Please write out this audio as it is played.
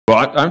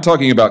Well, I'm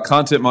talking about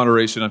content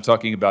moderation. I'm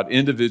talking about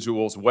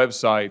individuals,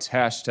 websites,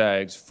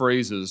 hashtags,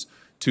 phrases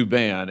to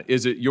ban.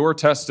 Is it your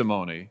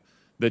testimony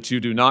that you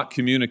do not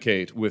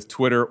communicate with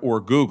Twitter or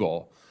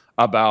Google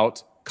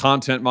about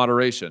content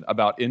moderation,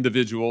 about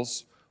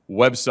individuals,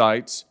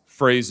 websites,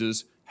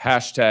 phrases,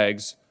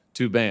 hashtags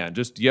to ban?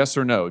 Just yes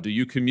or no. Do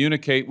you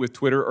communicate with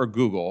Twitter or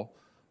Google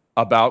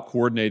about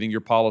coordinating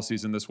your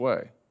policies in this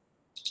way?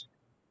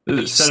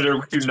 Senator,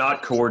 we do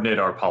not coordinate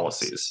our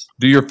policies.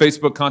 Do your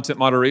Facebook content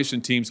moderation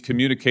teams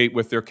communicate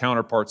with their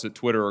counterparts at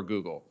Twitter or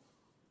Google?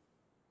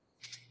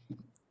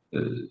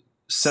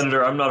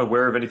 Senator, I'm not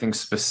aware of anything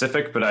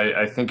specific, but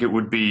I think it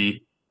would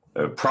be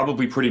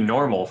probably pretty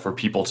normal for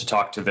people to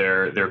talk to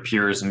their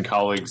peers and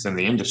colleagues in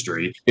the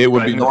industry. It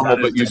would be normal,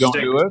 but you don't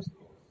do it?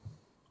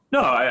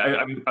 No,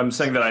 I'm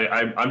saying that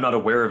I'm not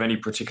aware of any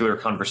particular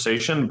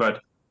conversation,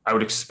 but I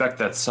would expect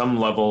that some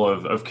level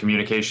of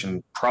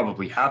communication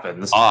probably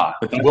happens.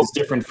 But that's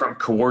different from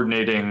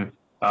coordinating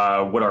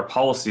what our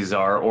policies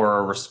are or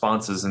our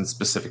responses in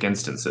specific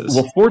instances.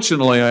 Well,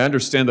 fortunately, I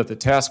understand that the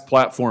task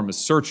platform is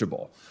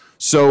searchable.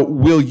 So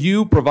will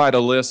you provide a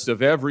list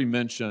of every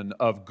mention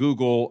of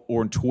Google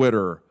or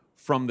Twitter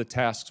from the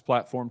tasks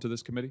platform to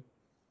this committee?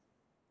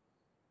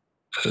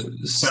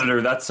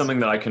 Senator, that's something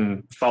that I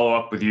can follow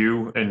up with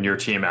you and your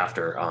team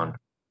after on.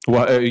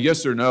 Well,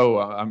 yes or no,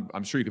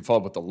 I'm sure you can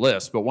follow up with the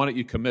list, but why don't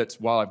you commit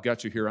while I've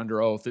got you here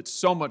under oath? It's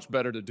so much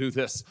better to do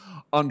this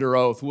under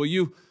oath. Will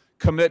you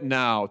commit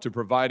now to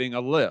providing a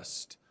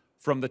list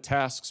from the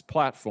tasks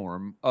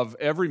platform of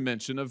every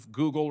mention of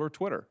Google or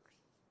Twitter?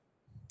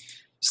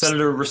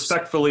 Senator,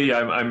 respectfully,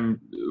 I'm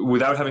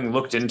without having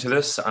looked into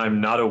this, I'm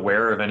not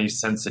aware of any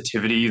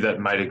sensitivity that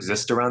might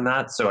exist around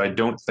that. So I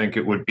don't think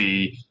it would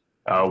be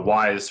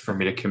wise for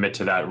me to commit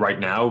to that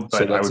right now,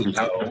 but I would be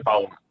happy to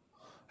follow.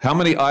 How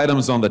many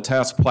items on the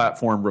task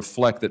platform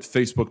reflect that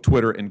Facebook,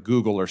 Twitter, and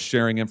Google are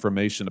sharing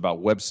information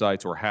about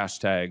websites or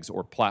hashtags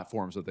or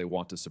platforms that they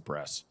want to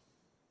suppress?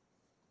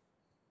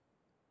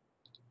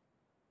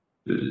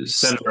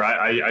 Senator,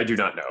 I do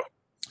not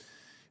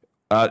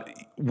know.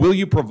 Will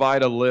you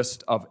provide a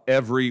list of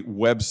every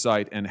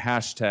website and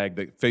hashtag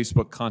that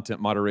Facebook content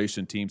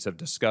moderation teams have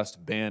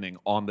discussed banning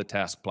on the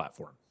task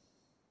platform?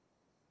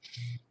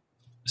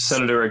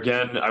 Senator,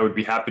 again, I would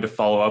be happy to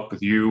follow up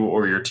with you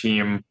or your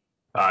team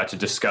to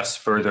discuss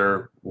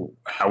further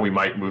how we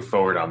might move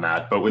forward on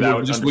that. But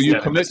without will you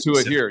commit to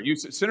it here?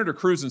 Senator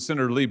Cruz and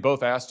Senator Lee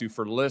both asked you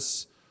for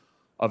lists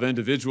of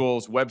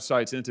individuals,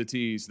 websites,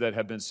 entities that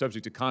have been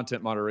subject to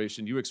content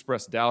moderation. You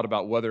expressed doubt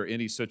about whether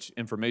any such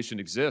information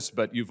exists,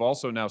 but you've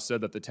also now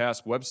said that the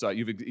task website,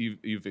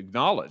 you've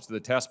acknowledged the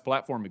task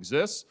platform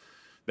exists,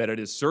 that it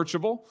is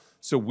searchable.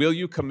 So will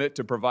you commit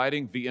to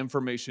providing the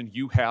information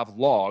you have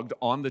logged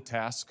on the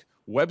task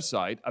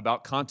website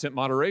about content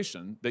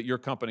moderation that your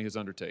company has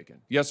undertaken?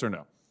 Yes or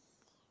no?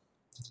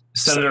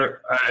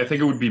 Senator, I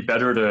think it would be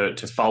better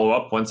to follow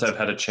up once I've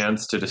had a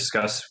chance to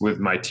discuss with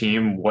my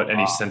team what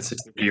any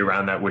sensitivity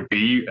around that would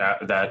be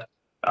that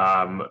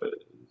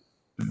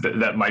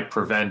might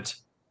prevent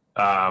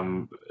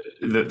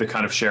the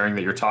kind of sharing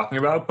that you're talking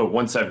about. But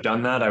once I've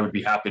done that, I would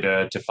be happy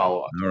to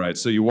follow up. All right.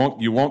 So you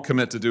won't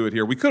commit to do it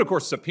here. We could, of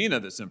course,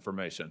 subpoena this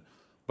information,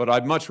 but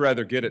I'd much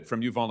rather get it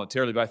from you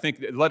voluntarily. But I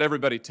think let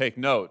everybody take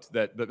note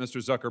that Mr.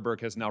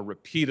 Zuckerberg has now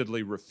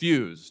repeatedly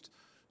refused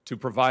to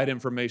provide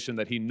information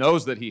that he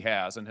knows that he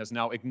has and has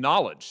now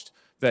acknowledged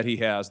that he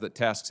has, that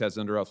Tasks has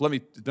under oath. Let me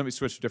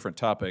switch to a different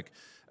topic.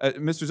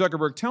 Mr.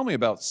 Zuckerberg, tell me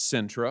about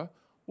Sintra.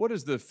 What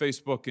is the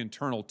Facebook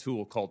internal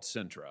tool called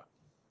Sintra?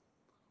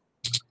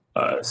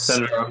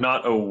 Senator, I'm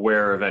not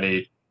aware of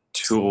any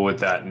tool with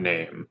that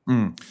name.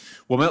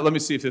 Well, let me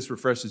see if this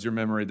refreshes your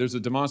memory. There's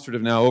a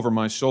demonstrative now over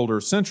my shoulder.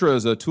 Sintra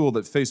is a tool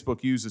that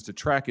Facebook uses to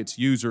track its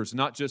users,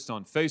 not just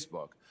on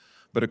Facebook,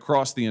 but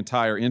across the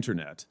entire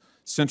internet.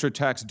 Sintra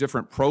tracks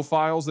different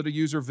profiles that a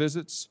user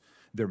visits,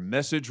 their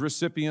message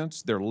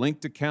recipients, their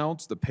linked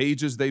accounts, the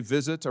pages they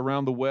visit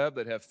around the web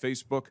that have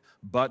Facebook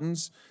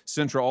buttons.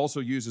 Sintra also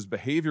uses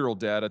behavioral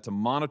data to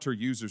monitor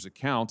users'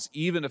 accounts,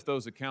 even if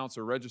those accounts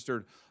are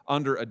registered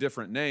under a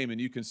different name.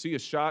 And you can see a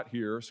shot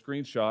here, a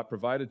screenshot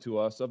provided to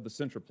us of the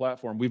Sintra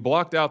platform. We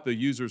blocked out the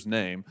user's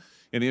name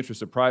in the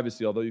interest of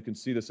privacy, although you can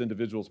see this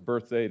individual's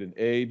birth date and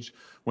age,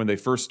 when they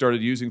first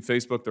started using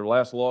Facebook, their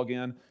last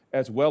login,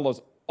 as well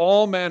as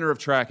all manner of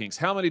trackings.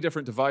 How many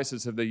different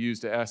devices have they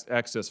used to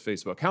access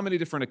Facebook? How many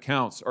different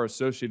accounts are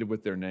associated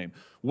with their name?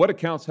 What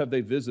accounts have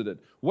they visited?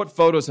 What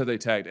photos have they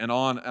tagged? And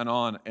on and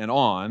on and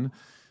on.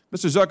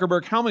 Mr.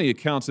 Zuckerberg, how many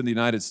accounts in the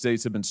United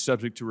States have been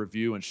subject to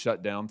review and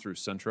shut down through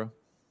Sintra?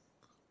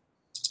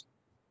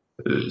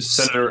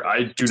 Senator,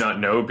 I do not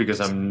know because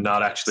I'm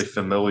not actually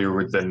familiar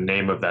with the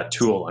name of that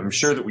tool. I'm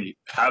sure that we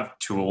have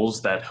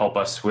tools that help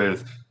us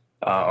with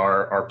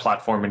our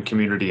platform and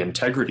community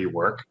integrity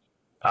work.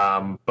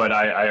 But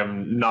I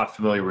am not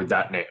familiar with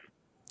that name.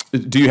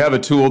 Do you have a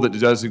tool that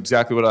does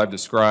exactly what I've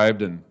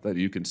described and that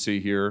you can see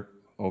here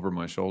over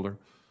my shoulder?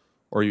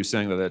 Or are you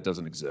saying that that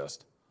doesn't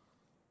exist?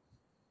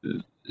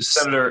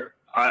 Senator,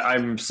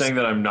 I'm saying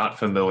that I'm not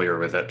familiar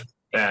with it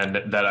and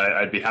that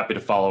I'd be happy to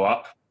follow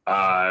up.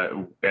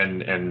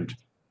 and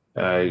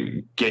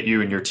get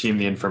you and your team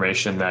the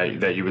information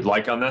that you would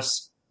like on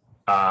this.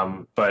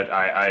 But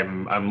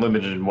I'm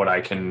limited in what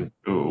I can,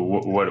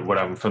 what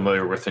I'm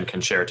familiar with and can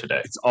share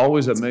today. It's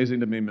always amazing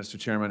to me, Mr.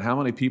 Chairman, how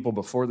many people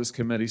before this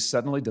committee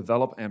suddenly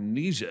develop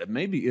amnesia.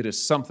 Maybe it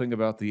is something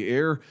about the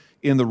air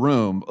in the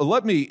room.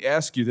 Let me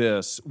ask you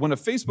this. When a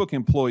Facebook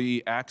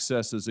employee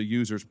accesses a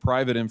user's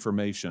private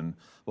information,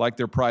 like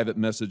their private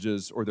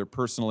messages or their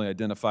personally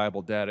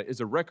identifiable data,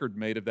 is a record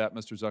made of that,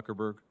 Mr.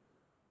 Zuckerberg?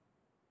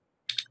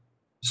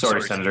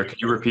 Sorry, Senator, can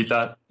you repeat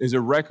that? Is a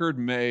record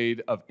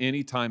made of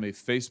any time a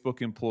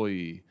Facebook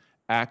employee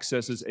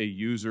accesses a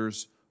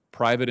user's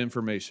private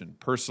information,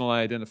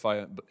 personally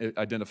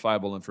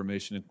identifiable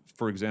information,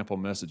 for example,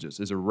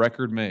 messages? Is a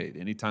record made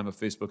any time a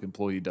Facebook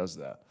employee does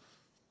that?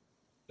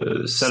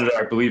 Senator,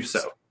 I believe so.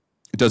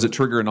 Does it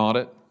trigger an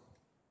audit?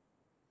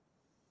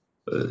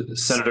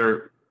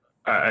 Senator,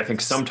 I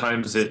think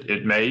sometimes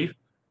it may.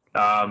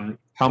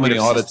 How many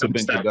audits have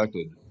been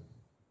conducted?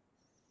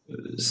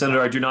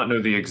 Senator, I do not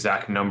know the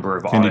exact number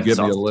of audits. Can you give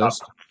me a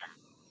list?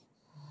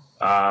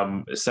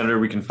 Senator,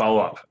 we can follow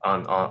up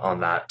on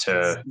that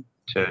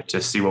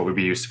to see what would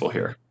be useful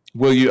here.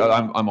 Will you,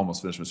 I'm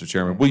almost finished, Mr.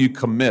 Chairman. Will you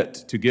commit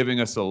to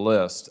giving us a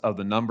list of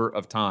the number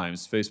of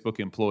times Facebook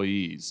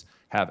employees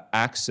have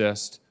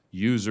accessed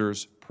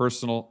users'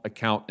 personal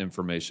account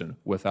information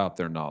without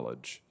their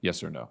knowledge?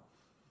 Yes or no?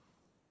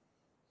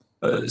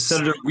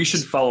 Senator, we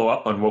should follow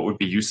up on what would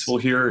be useful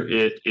here.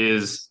 It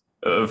is,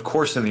 of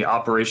course, in the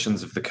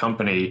operations of the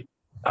company,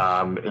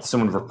 if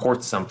someone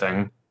reports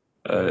something,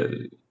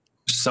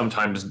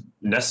 sometimes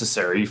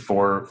necessary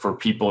for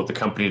people at the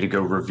company to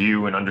go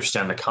review and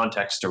understand the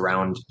context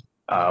around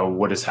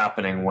what is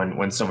happening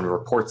when someone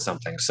reports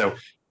something. So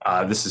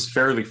this is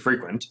fairly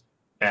frequent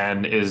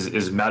and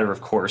is a matter of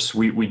course.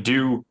 We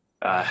do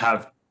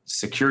have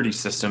security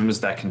systems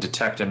that can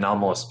detect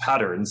anomalous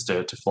patterns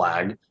to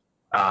flag,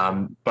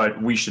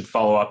 but we should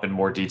follow up in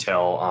more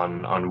detail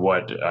on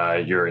what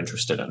you're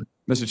interested in.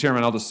 Mr.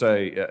 Chairman, I'll just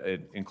say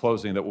in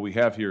closing that what we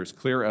have here is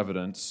clear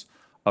evidence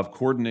of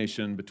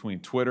coordination between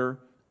Twitter,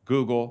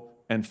 Google,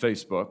 and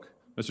Facebook.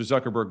 Mr.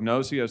 Zuckerberg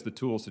knows he has the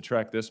tools to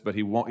track this, but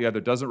he either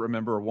doesn't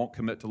remember or won't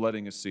commit to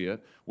letting us see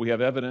it. We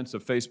have evidence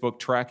of Facebook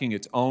tracking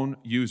its own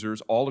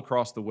users all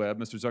across the web.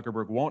 Mr.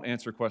 Zuckerberg won't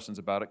answer questions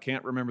about it,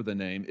 can't remember the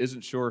name,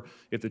 isn't sure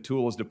if the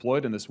tool is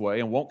deployed in this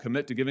way, and won't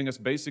commit to giving us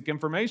basic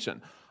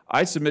information.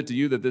 I submit to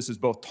you that this is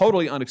both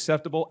totally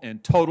unacceptable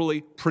and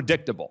totally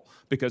predictable,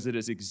 because it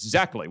is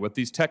exactly what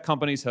these tech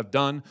companies have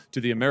done to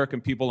the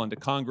American people and to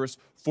Congress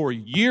for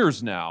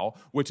years now,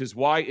 which is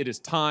why it is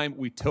time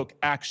we took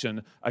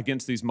action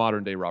against these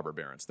modern-day robber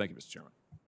barons. Thank you, Mr. Chairman.